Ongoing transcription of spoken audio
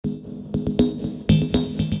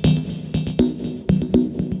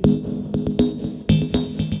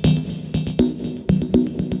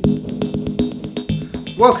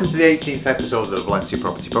Welcome to the 18th episode of the Valencia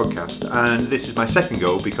Property Podcast, and this is my second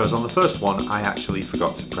go because on the first one I actually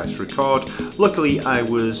forgot to press record. Luckily I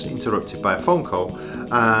was interrupted by a phone call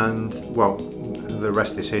and, well, the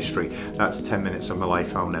rest is history. That's 10 minutes of my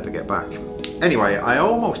life I'll never get back. Anyway, I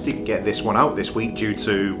almost didn't get this one out this week due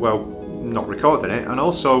to, well, not recording it and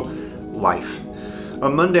also life.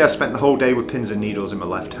 On Monday I spent the whole day with pins and needles in my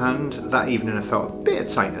left hand. That evening I felt a bit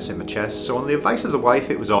of tightness in my chest, so on the advice of the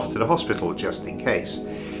wife it was off to the hospital just in case.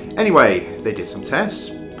 Anyway, they did some tests,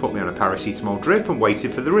 put me on a paracetamol drip and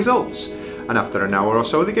waited for the results. And after an hour or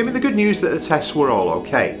so they gave me the good news that the tests were all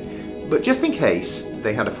okay. But just in case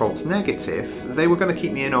they had a false negative, they were going to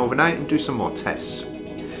keep me in overnight and do some more tests.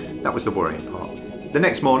 That was the worrying part. The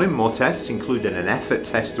next morning, more tests, including an effort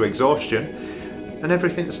test to exhaustion, and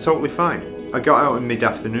everything's totally fine. I got out in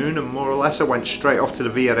mid-afternoon and more or less I went straight off to the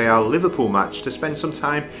Villarreal-Liverpool match to spend some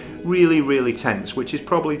time really tense, which is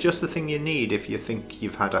probably just the thing you need if you think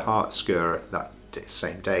you've had a heart scare that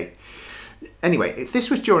same day. Anyway, this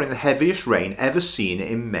was during the heaviest rain ever seen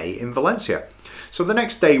in May in Valencia. So the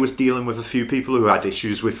next day was dealing with a few people who had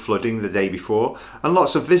issues with flooding the day before and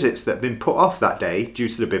lots of visits that had been put off that day due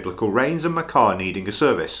to the biblical rains and my car needing a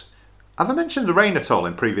service. Have I mentioned the rain at all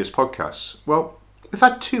in previous podcasts? Well, we've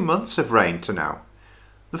had 2 months of rain to now.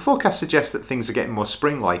 The forecast suggests that things are getting more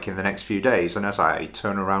spring-like in the next few days, and as I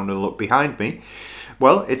turn around and look behind me,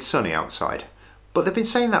 well, it's sunny outside. But they've been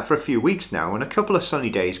saying that for a few weeks now, and a couple of sunny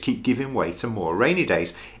days keep giving way to more rainy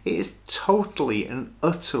days. It is totally and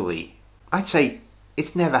utterly, I'd say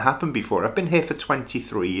it's never happened before. I've been here for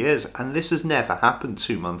 23 years, and this has never happened,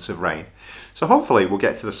 2 months of rain. So hopefully we'll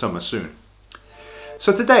get to the summer soon.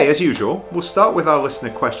 So today, as usual, we'll start with our listener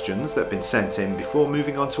questions that have been sent in before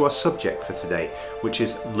moving on to our subject for today, which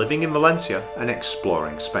is living in Valencia and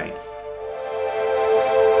exploring Spain.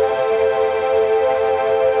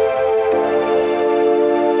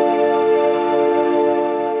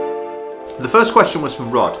 The first question was from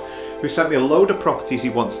Rod, who sent me a load of properties he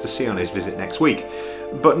wants to see on his visit next week,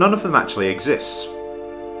 but none of them actually exists.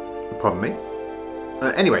 Pardon me?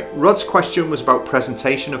 Anyway, Rod's question was about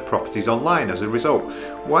presentation of properties online as a result.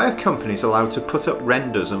 Why are companies allowed to put up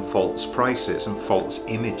renders and false prices and false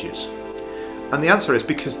images? And the answer is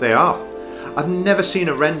because they are. I've never seen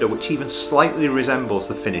a render which even slightly resembles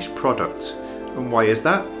the finished product. And why is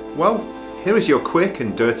that? Well, here is your quick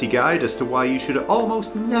and dirty guide as to why you should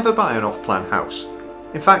almost never buy an off-plan house.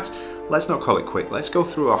 In fact, let's not call it quick, let's go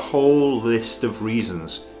through a whole list of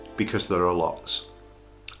reasons, because there are lots.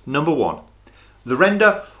 Number 1. The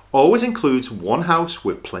render always includes one house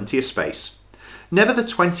with plenty of space. Never the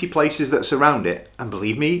 20 places that surround it, and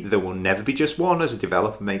believe me, there will never be just one as a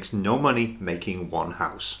developer makes no money making one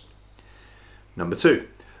house. Number 2.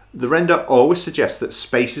 The render always suggests that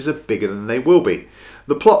spaces are bigger than they will be.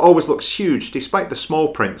 The plot always looks huge despite the small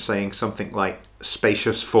print saying something like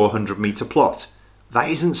spacious 400 metre plot. That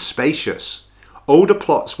isn't spacious. Older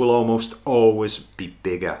plots will almost always be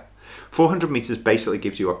bigger. 400 metres basically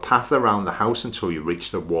gives you a path around the house until you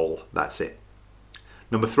reach the wall. That's it.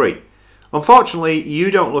 Number 3. Unfortunately,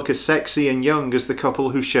 you don't look as sexy and young as the couple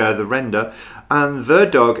who share the render, and their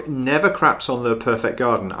dog never craps on their perfect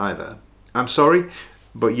garden either. I'm sorry,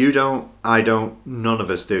 but you don't, I don't, none of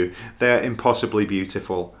us do. They're impossibly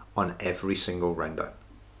beautiful on every single render.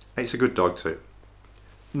 It's a good dog too.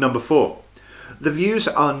 Number 4. The views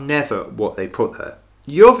are never what they put there.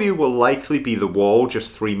 Your view will likely be the wall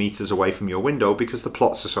just 3 metres away from your window because the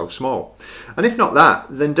plots are so small. And if not that,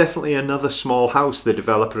 then definitely another small house the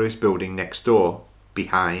developer is building next door,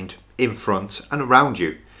 behind, in front and around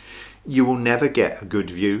you. You will never get a good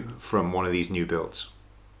view from one of these new builds.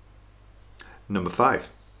 Number 5.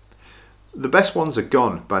 The best ones are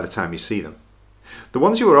gone by the time you see them. The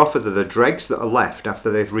ones you are offered are the dregs that are left after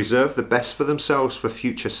they've reserved the best for themselves for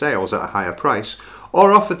future sales at a higher price,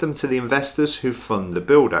 or offered them to the investors who fund the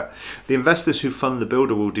builder. The investors who fund the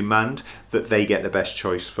builder will demand that they get the best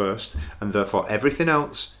choice first, and therefore everything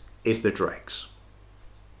else is the dregs.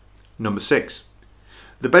 Number 6.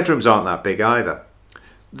 The bedrooms aren't that big either.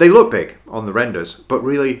 They look big on the renders, but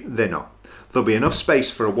really they're not. There'll be enough space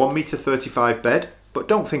for a 1m35 bed, but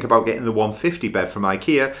don't think about getting the 150 bed from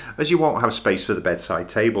IKEA, as you won't have space for the bedside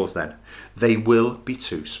tables then. They will be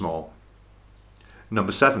too small.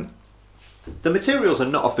 Number 7. The materials are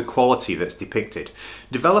not of the quality that's depicted.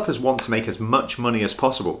 Developers want to make as much money as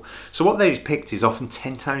possible, so what they depict is often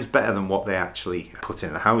 10 times better than what they actually put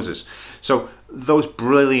in the houses. So those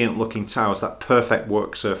brilliant looking tiles, that perfect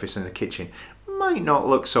work surface in the kitchen, might not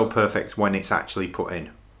look so perfect when it's actually put in.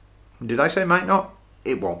 Did I say might not?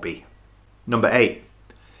 It won't be. Number 8.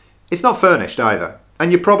 It's not furnished either,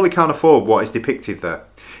 and you probably can't afford what is depicted there.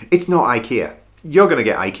 It's not IKEA. You're going to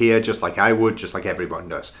get IKEA just like I would, just like everyone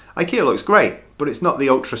does. IKEA looks great, but it's not the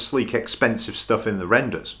ultra sleek, expensive stuff in the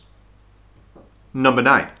renders. Number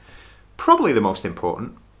 9. Probably the most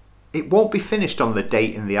important. It won't be finished on the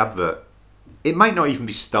date in the advert. It might not even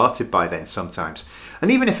be started by then sometimes. And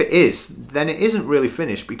even if it is, then it isn't really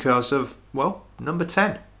finished because of, well, number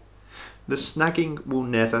 10. The snagging will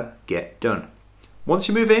never get done. Once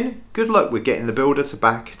you move in, good luck with getting the builder to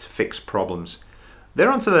back to fix problems.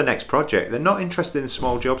 They're on to their next project. They're not interested in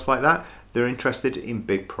small jobs like that. They're interested in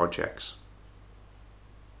big projects.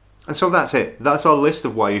 And so that's it. That's our list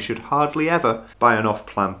of why you should hardly ever buy an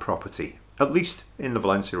off-plan property, at least in the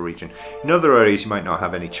Valencia region. In other areas you might not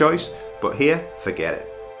have any choice, but here, forget it.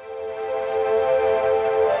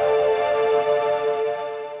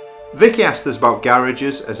 Vicky asked us about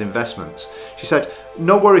garages as investments. She said,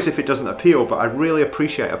 no worries if it doesn't appeal, but I'd really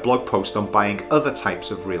appreciate a blog post on buying other types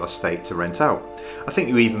of real estate to rent out. I think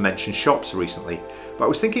you even mentioned shops recently, but I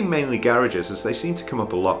was thinking mainly garages as they seem to come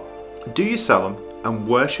up a lot. Do you sell them, and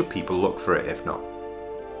where should people look for it if not?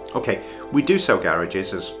 Okay, we do sell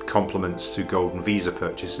garages as complements to golden visa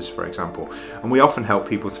purchases, for example, and we often help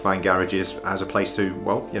people to find garages as a place to,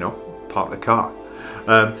 well, park the car.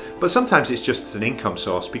 But sometimes it's just as an income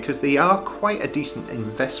source because they are quite a decent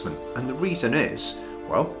investment, and the reason is,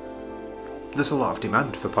 well, there's a lot of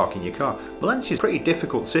demand for parking your car. Valencia is a pretty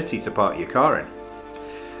difficult city to park your car in.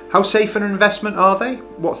 How safe an investment are they?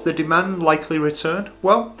 What's the demand likely return?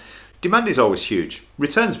 Well, demand is always huge.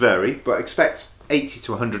 Returns vary, but expect 80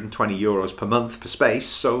 to 120 euros per month per space,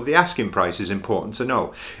 so the asking price is important to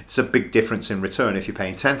know. It's a big difference in return if you're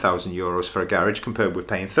paying 10,000 euros for a garage compared with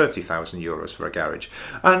paying 30,000 euros for a garage,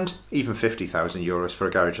 and even 50,000 euros for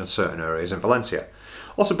a garage in certain areas in Valencia.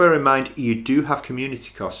 Also bear in mind you do have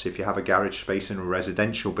community costs if you have a garage space in a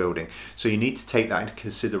residential building, so you need to take that into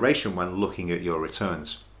consideration when looking at your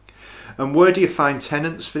returns. And where do you find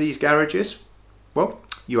tenants for these garages? Well,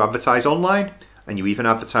 you advertise online, and you even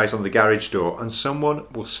advertise on the garage door, and someone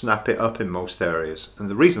will snap it up in most areas. And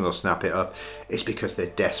the reason they'll snap it up is because they're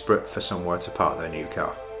desperate for somewhere to park their new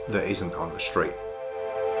car that isn't on the street.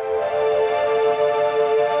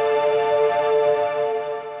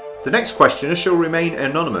 The next questioner shall remain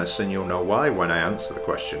anonymous, and you'll know why when I answer the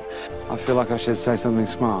question. I feel like I should say something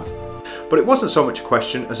smart. But it wasn't so much a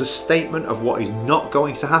question as a statement of what is not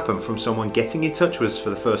going to happen from someone getting in touch with us for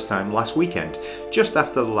the first time last weekend, just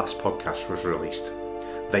after the last podcast was released.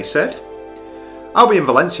 They said, I'll be in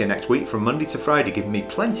Valencia next week from Monday to Friday, giving me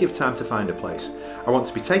plenty of time to find a place. I want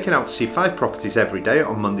to be taken out to see 5 properties every day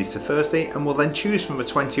on Monday to Thursday, and will then choose from the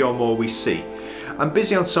 20 or more we see. I'm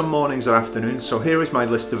busy on some mornings or afternoons, so here is my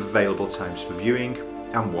list of available times for viewing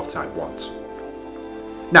and what I want.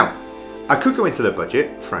 Now, I could go into the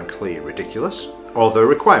budget, frankly ridiculous, or the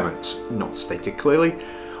requirements, not stated clearly,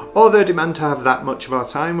 or the demand to have that much of our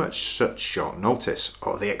time at such short notice,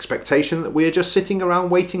 or the expectation that we are just sitting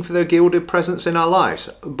around waiting for the gilded presence in our lives,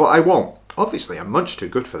 but I won't. Obviously, I'm much too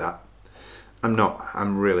good for that.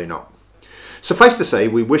 I'm really not. Suffice to say,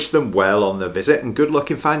 we wish them well on their visit and good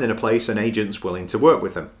luck in finding a place and agents willing to work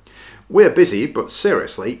with them. We're busy, but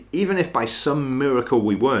seriously, even if by some miracle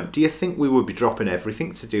we weren't, do you think we would be dropping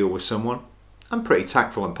everything to deal with someone? I'm pretty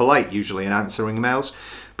tactful and polite usually in answering mails,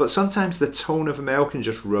 but sometimes the tone of a mail can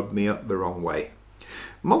just rub me up the wrong way.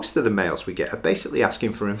 Most of the mails we get are basically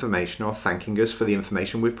asking for information or thanking us for the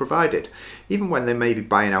information we've provided, even when they may be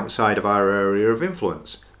buying outside of our area of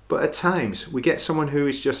influence. But at times, we get someone who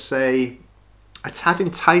is just, say, a tad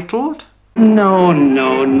entitled? No.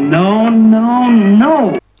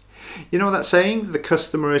 You know that saying, the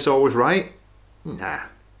customer is always right? Nah.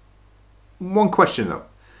 One question though.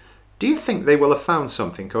 Do you think they will have found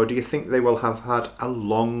something, or do you think they will have had a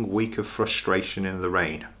long week of frustration in the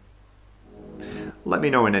rain? Let me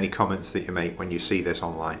know in any comments that you make when you see this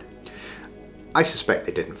online. I suspect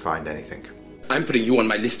they didn't find anything. I'm putting you on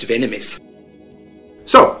my list of enemies.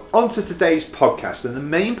 So, on to today's podcast, and the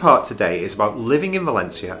main part today is about living in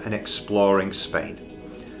Valencia and exploring Spain.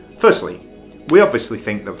 Firstly, we obviously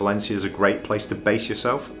think that Valencia is a great place to base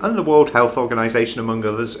yourself, and the World Health Organization, among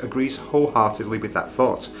others, agrees wholeheartedly with that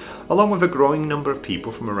thought, along with a growing number of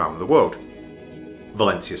people from around the world.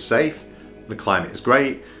 Valencia is safe, the climate is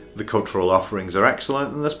great, the cultural offerings are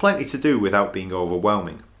excellent, and there's plenty to do without being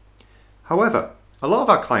overwhelming. However, a lot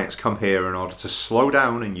of our clients come here in order to slow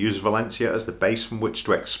down and use Valencia as the base from which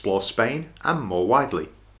to explore Spain and more widely.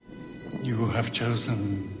 You have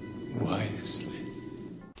chosen wisely.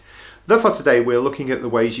 Therefore today we're looking at the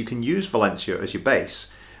ways you can use Valencia as your base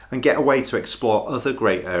and get away to explore other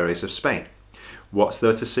great areas of Spain. What's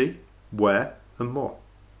there to see, where, and more.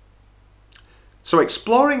 So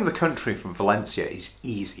exploring the country from Valencia is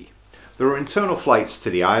easy. There are internal flights to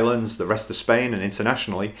the islands, the rest of Spain and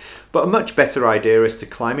internationally, but a much better idea is to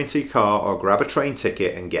climb into your car or grab a train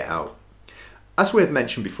ticket and get out. As we have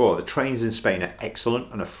mentioned before, the trains in Spain are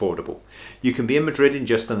excellent and affordable. You can be in Madrid in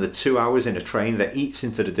just under 2 hours in a train that eats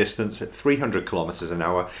into the distance at 300 kilometers an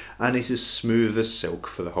hour and is as smooth as silk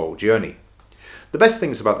for the whole journey. The best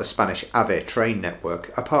things about the Spanish AVE train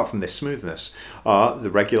network, apart from this smoothness, are the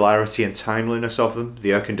regularity and timeliness of them,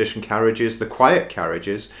 the air-conditioned carriages, the quiet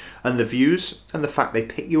carriages, and the views, and the fact they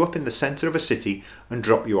pick you up in the centre of a city and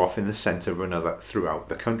drop you off in the centre of another throughout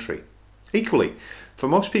the country. Equally, for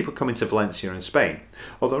most people coming to Valencia in Spain,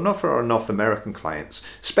 although not for our North American clients,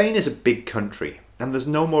 Spain is a big country and there's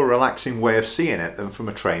no more relaxing way of seeing it than from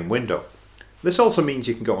a train window. This also means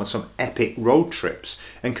you can go on some epic road trips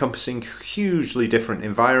encompassing hugely different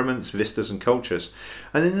environments, vistas and cultures,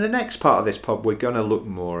 and in the next part of this pod we're going to look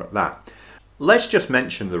more at that. Let's just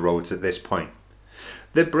mention the roads at this point.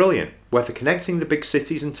 They're brilliant, whether connecting the big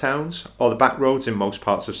cities and towns or the back roads in most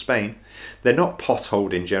parts of Spain. They're not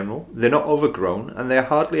potholed in general, they're not overgrown, and they're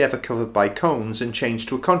hardly ever covered by cones and changed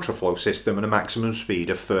to a contraflow system and a maximum speed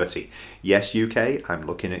of 30. Yes, UK, I'm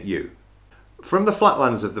looking at you. From the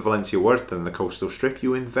flatlands of the Valencia Huerta and the coastal strip,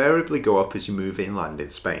 you invariably go up as you move inland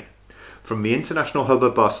in Spain. From the international hub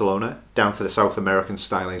of Barcelona down to the South American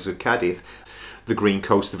stylings of Cadiz, the green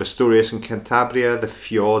coast of Asturias and Cantabria, the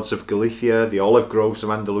fjords of Galicia, the olive groves of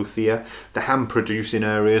Andalusia, the ham-producing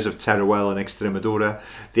areas of Teruel and Extremadura,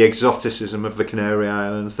 the exoticism of the Canary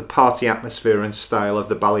Islands, the party atmosphere and style of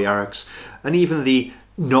the Balearics, and even the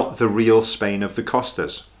not the real Spain of the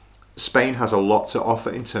Costas. Spain has a lot to offer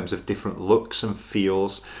in terms of different looks and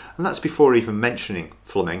feels, and that's before even mentioning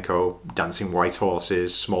flamenco, dancing white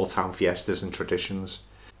horses, small town fiestas and traditions.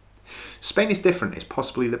 Spain is different is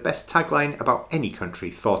possibly the best tagline about any country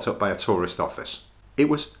thought up by a tourist office. It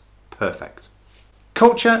was perfect.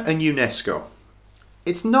 Culture and UNESCO.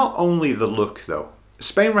 It's not only the look though.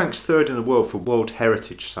 Spain ranks third in the world for World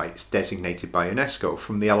Heritage Sites designated by UNESCO,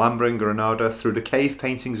 from the Alhambra in Granada through the cave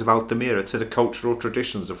paintings of Altamira to the cultural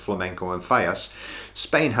traditions of flamenco and fallas.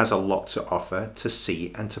 Spain has a lot to offer, to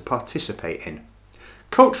see and to participate in.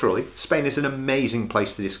 Culturally, Spain is an amazing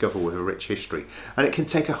place to discover with a rich history, and it can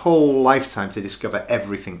take a whole lifetime to discover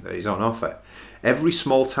everything that is on offer. Every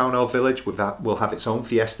small town or village will have its own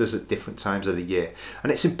fiestas at different times of the year,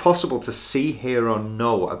 and it's impossible to see, hear or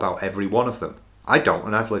know about every one of them. I don't,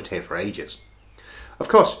 and I've lived here for ages. Of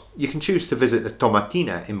course, you can choose to visit the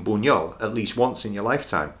Tomatina in Buñol at least once in your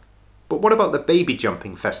lifetime. But what about the baby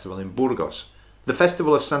jumping festival in Burgos? The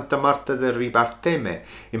festival of Santa Marta de Ribarteme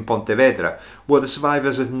in Pontevedra, where the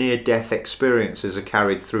survivors of near-death experiences are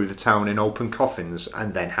carried through the town in open coffins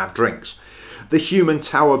and then have drinks. The Human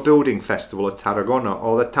Tower Building Festival at Tarragona,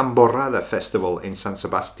 or the Tamborrada Festival in San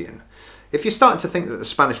Sebastian. If you're starting to think that the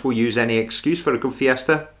Spanish will use any excuse for a good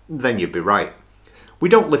fiesta, then you'd be right. We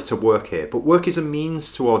don't live to work here, but work is a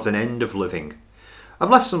means towards an end of living. I've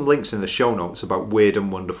left some links in the show notes about weird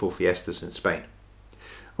and wonderful fiestas in Spain.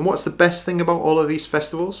 And what's the best thing about all of these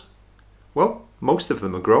festivals? Well, most of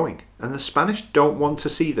them are growing, and the Spanish don't want to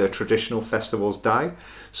see their traditional festivals die,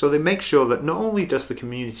 so they make sure that not only does the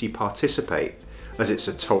community participate, as it's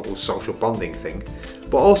a total social bonding thing,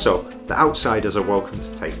 but also that outsiders are welcome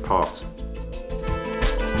to take part.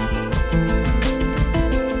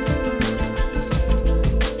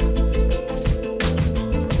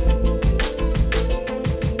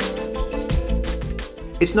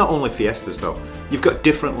 It's not only fiestas though, you've got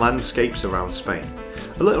different landscapes around Spain.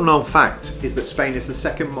 A little known fact is that Spain is the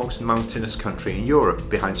second most mountainous country in Europe,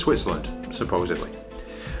 behind Switzerland, supposedly.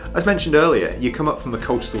 As mentioned earlier, you come up from the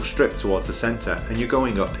coastal strip towards the centre and you're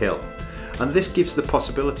going uphill, and this gives the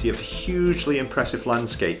possibility of hugely impressive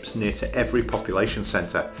landscapes near to every population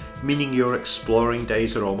centre, meaning your exploring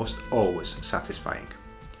days are almost always satisfying.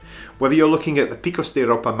 Whether you're looking at the Picos de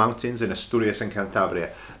Europa mountains in Asturias and Cantabria,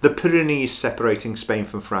 the Pyrenees separating Spain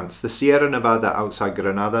from France, the Sierra Nevada outside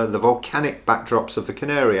Granada, the volcanic backdrops of the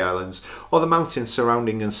Canary Islands, or the mountains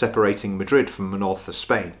surrounding and separating Madrid from the north of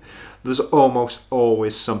Spain, there's almost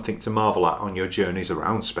always something to marvel at on your journeys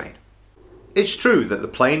around Spain. It's true that the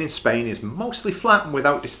plain in Spain is mostly flat and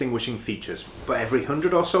without distinguishing features, but every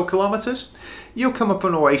 100 or so kilometres, you'll come up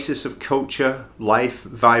an oasis of culture, life,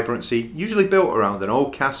 vibrancy, usually built around an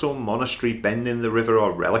old castle, monastery, bend in the river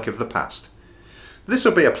or relic of the past. This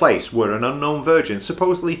will be a place where an unknown virgin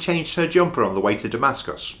supposedly changed her jumper on the way to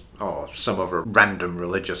Damascus, or some other random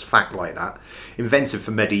religious fact like that, invented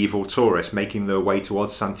for medieval tourists making their way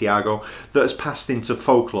towards Santiago, that has passed into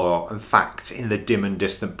folklore and fact in the dim and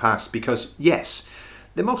distant past because, yes,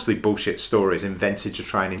 They're mostly bullshit stories invented to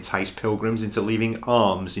try and entice pilgrims into leaving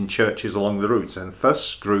alms in churches along the route, and thus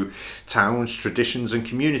screw towns, traditions and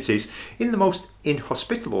communities in the most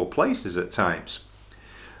inhospitable places at times.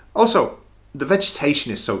 Also, the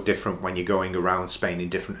vegetation is so different when you're going around Spain in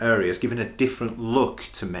different areas, giving a different look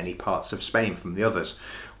to many parts of Spain from the others.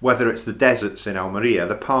 Whether it's the deserts in Almeria,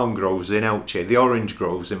 the palm groves in Elche, the orange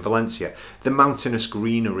groves in Valencia, the mountainous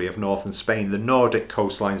greenery of northern Spain, the Nordic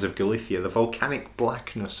coastlines of Galicia, the volcanic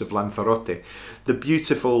blackness of Lanzarote, the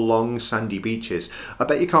beautiful long sandy beaches. I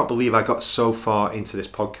bet you can't believe I got so far into this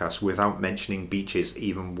podcast without mentioning beaches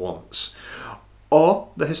even once. Or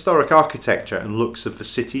the historic architecture and looks of the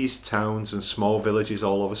cities, towns and small villages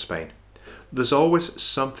all over Spain. There's always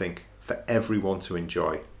something for everyone to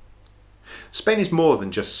enjoy. Spain is more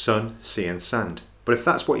than just sun, sea and sand, but if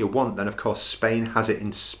that's what you want, then of course Spain has it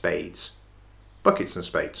in spades. Buckets and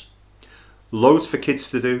spades. Loads for kids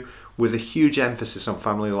to do, with a huge emphasis on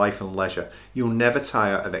family life and leisure. You'll never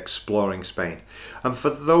tire of exploring Spain. And for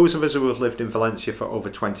those of us who have lived in Valencia for over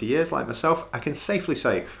 20 years, like myself, I can safely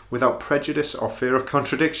say, without prejudice or fear of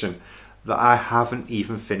contradiction, that I haven't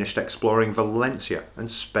even finished exploring Valencia, and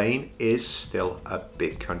Spain is still a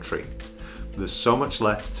big country. There's so much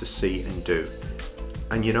left to see and do.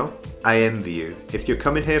 And you know, I envy you. If you're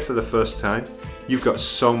coming here for the first time, you've got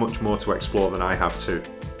so much more to explore than I have too.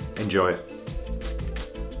 Enjoy it.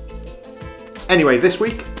 Anyway, this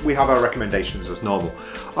week we have our recommendations as normal.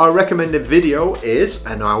 Our recommended video is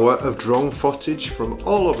an hour of drone footage from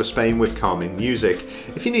all over Spain with calming music.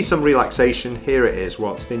 If you need some relaxation, here it is,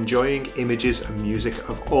 whilst enjoying images and music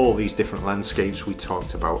of all these different landscapes we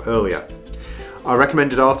talked about earlier. Our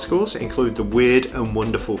recommended articles include the weird and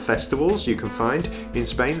wonderful festivals you can find in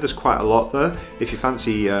Spain. There's quite a lot there. If you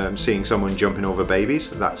fancy seeing someone jumping over babies,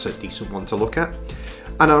 that's a decent one to look at.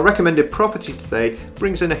 And our recommended property today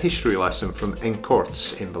brings in a history lesson from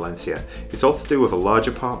Encorts in Valencia. It's all to do with a large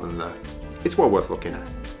apartment there. It's well worth looking at.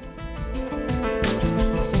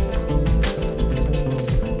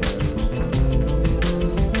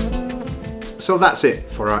 So that's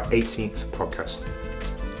it for our 18th podcast.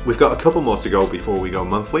 We've got a couple more to go before we go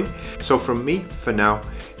monthly. So from me, for now,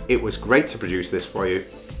 it was great to produce this for you.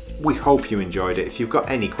 We hope you enjoyed it. If you've got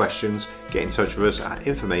any questions, get in touch with us at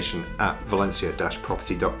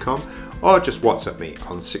information@valencia-property.com or just WhatsApp me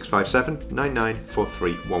on 657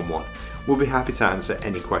 994311. We'll be happy to answer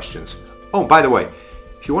any questions. Oh, by the way,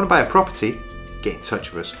 if you want to buy a property, get in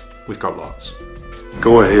touch with us. We've got lots.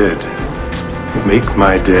 Go ahead. Make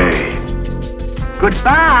my day.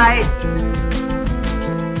 Goodbye.